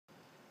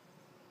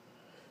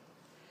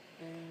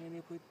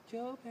Put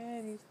your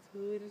panties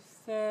to the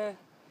side.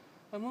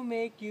 I'ma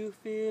make you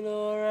feel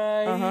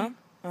alright.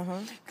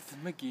 Cause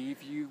I'ma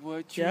give you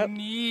what you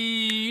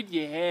need,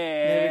 yeah.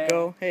 There we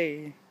go.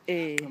 Hey,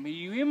 hey. I'ma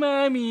you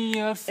remind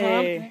me of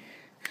something. Hey.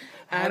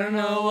 I don't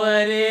know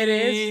what it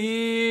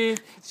is.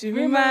 You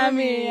remind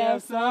me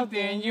of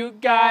something. You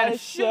gotta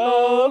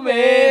show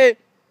me.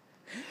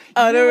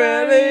 Oh, the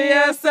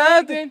remedy of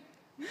something.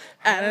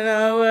 I don't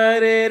know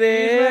what it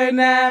is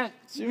now.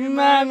 You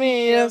remind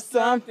me of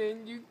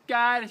something. You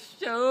gotta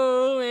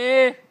show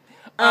me.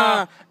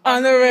 On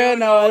the real,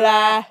 no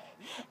lie.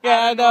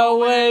 Gotta know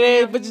what it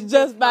is, but you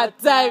just my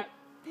type.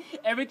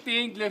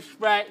 Everything looks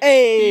right.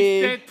 Hey.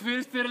 He said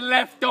twist to the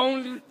left,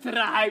 don't look to the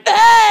right.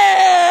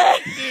 Hey!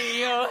 In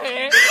your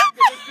head,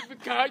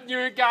 because you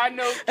ain't got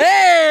no.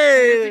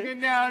 Hey! Sitting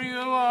down, you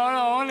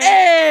on it.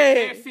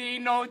 Hey! Ain't see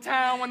no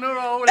time on the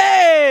road.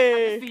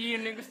 Hey! See you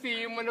niggas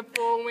see him on the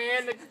phone,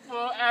 man. Looking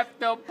for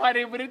after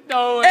party with a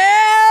dough.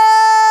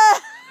 Hey!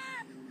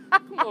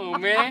 Come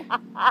on, man.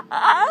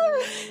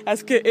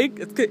 That's Kid Ink.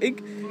 That's Kid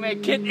Ink.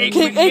 Man, Kid Ink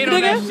Kid went Ink, in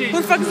on that nigga? shit. Who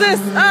the fuck is this?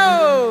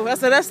 Oh!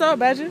 That's all,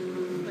 Badger.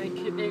 Man,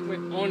 Kid Ink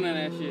went on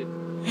that shit.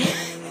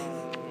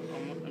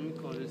 Let me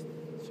call this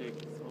chick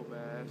so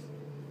bad.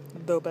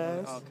 Dope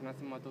ass. Oh, can I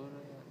see my daughter?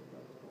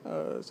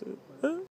 Oh, shit.